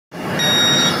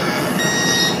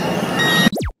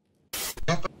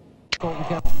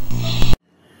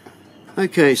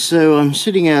Okay, so I'm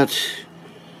sitting out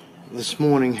this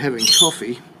morning having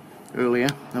coffee earlier.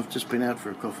 I've just been out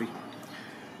for a coffee.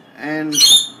 And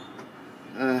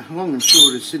long and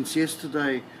short is, since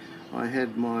yesterday I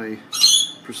had my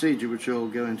procedure, which I'll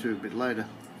go into a bit later,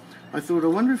 I thought, I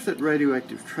wonder if that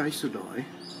radioactive tracer dye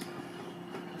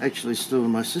actually is still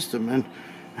in my system. And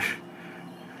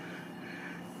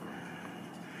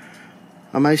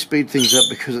I may speed things up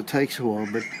because it takes a while,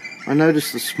 but I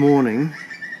noticed this morning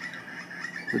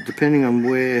that depending on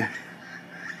where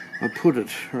I put it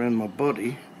around my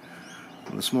body,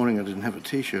 and this morning I didn't have a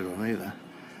t-shirt on either,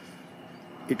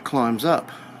 it climbs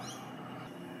up.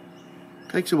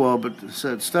 Takes a while, but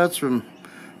so it starts from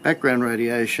background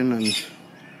radiation and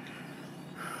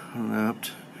I don't know, up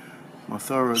to my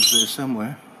thyroid's there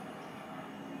somewhere.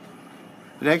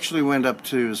 It actually went up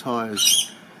to as high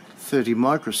as 30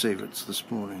 microsieverts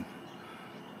this morning.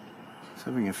 It's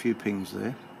having a few pings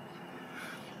there.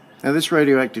 Now this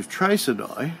radioactive tracer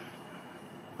dye,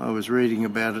 I was reading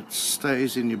about, it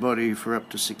stays in your body for up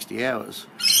to 60 hours.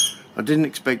 I didn't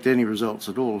expect any results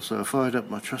at all, so I fired up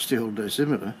my trusty old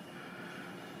dosimeter,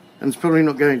 and it's probably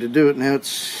not going to do it now.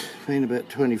 It's been about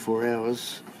 24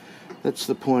 hours. That's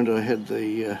the point I had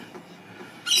the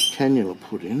cannula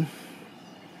put in.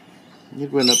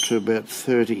 It went up to about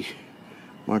 30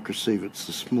 microsieverts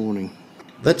this morning.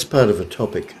 That's part of a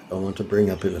topic I want to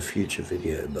bring up in a future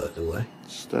video, by the way.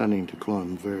 It's starting to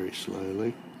climb very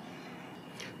slowly.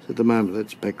 So at the moment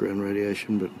that's background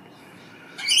radiation, but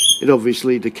it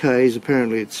obviously decays.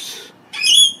 Apparently it's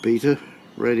beta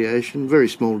radiation, very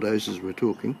small doses we're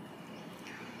talking.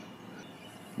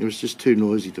 It was just too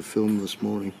noisy to film this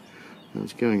morning. Now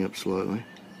it's going up slightly.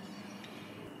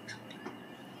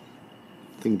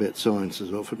 The thing about science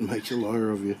is often makes a liar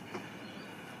of you.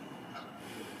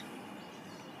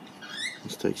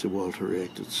 This takes a while to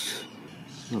react. It's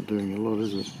not doing a lot,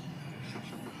 is it?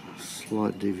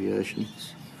 Slight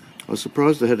deviations. I was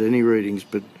surprised I had any readings,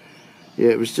 but yeah,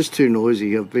 it was just too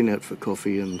noisy. I've been out for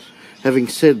coffee, and having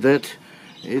said that,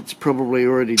 it's probably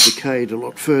already decayed a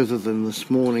lot further than this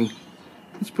morning.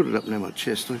 Let's put it up near my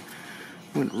chest. I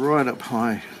went right up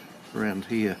high around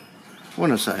here.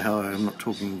 When I say high, I'm not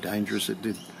talking dangerous. It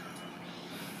did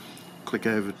click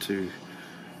over to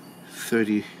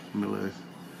 30 milli.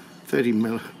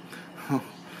 Oh,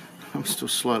 I'm still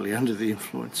slightly under the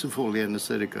influence of all the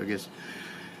anaesthetic, I guess.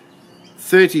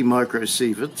 30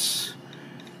 microsieverts.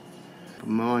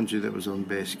 Mind you, that was on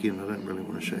bare skin. I don't really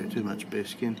want to show you too much bare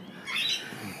skin.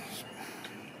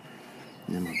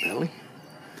 Now my belly.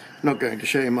 Not going to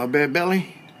show you my bare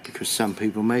belly because some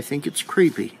people may think it's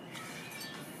creepy.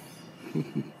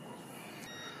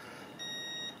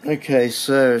 Okay,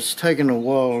 so it's taken a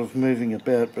while of moving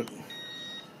about, but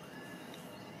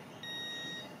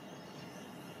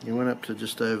you went up to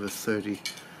just over 30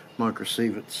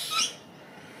 microsieverts.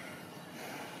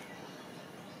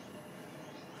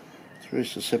 It's very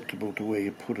susceptible to where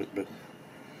you put it, but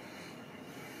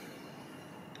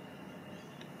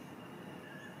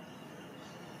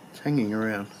it's hanging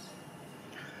around.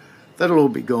 That'll all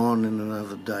be gone in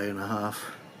another day and a half.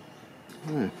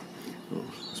 Oh, well,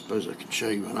 I suppose I could show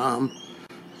you an arm.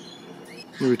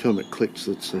 Every time it clicks,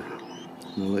 that's an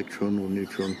electron or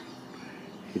neutron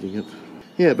hitting it.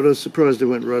 Yeah, but I was surprised it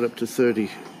went right up to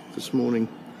 30 this morning.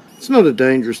 It's not a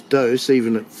dangerous dose,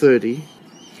 even at 30.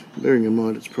 Bearing in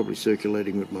mind it's probably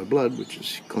circulating with my blood, which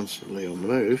is constantly on the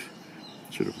move.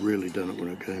 Should have really done it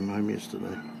when I came home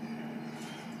yesterday.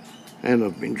 And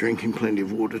I've been drinking plenty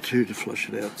of water too to flush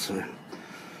it out, so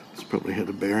it's probably had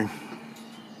a bearing.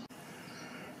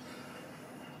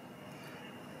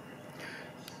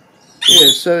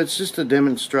 Yeah, so it's just a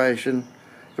demonstration,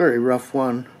 very rough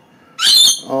one,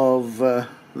 of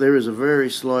there is a very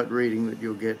slight reading that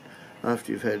you'll get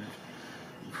after you've had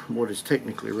what is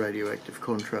technically radioactive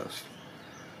contrast.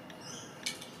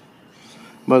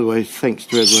 By the way, thanks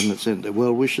to everyone that sent their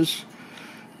well wishes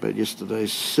about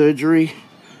yesterday's surgery,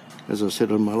 as I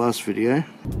said on my last video.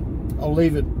 I'll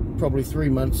leave it probably 3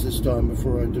 months this time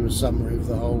before I do a summary of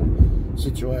the whole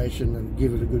situation and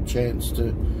give it a good chance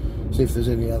to see if there's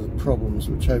any other problems,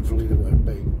 which hopefully there won't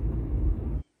be.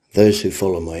 Those who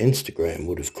follow my Instagram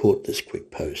would have caught this quick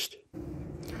post.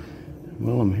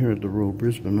 Well, I'm here at the Royal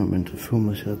Brisbane. I meant to film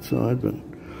this outside, but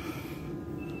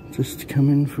just come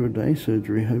in for a day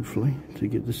surgery, hopefully, to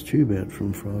get this tube out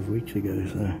from 5 weeks ago.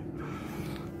 So,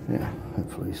 yeah,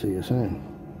 hopefully see you soon.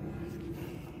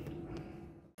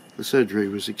 The surgery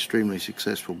was extremely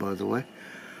successful, by the way.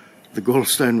 The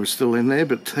gallstone was still in there,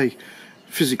 but they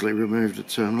physically removed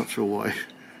it, so I'm not sure why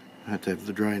I had to have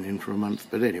the drain in for a month.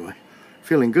 But anyway,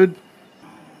 feeling good.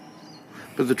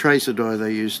 But the tracer dye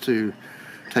they use to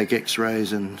take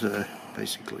x-rays and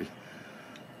basically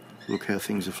look how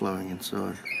things are flowing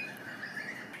inside.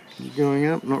 You going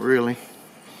up? Not really.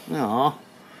 Aww.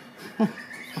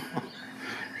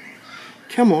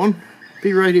 Come on,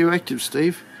 be radioactive,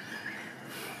 Steve.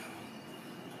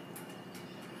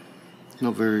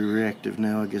 Not very reactive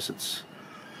now, I guess it's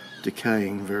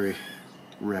decaying very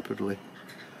rapidly.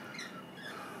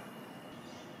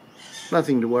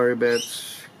 Nothing to worry about,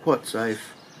 it's quite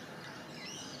safe.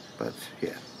 But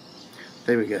yeah,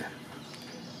 there we go.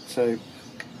 So,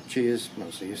 cheers,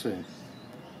 I'll see you soon.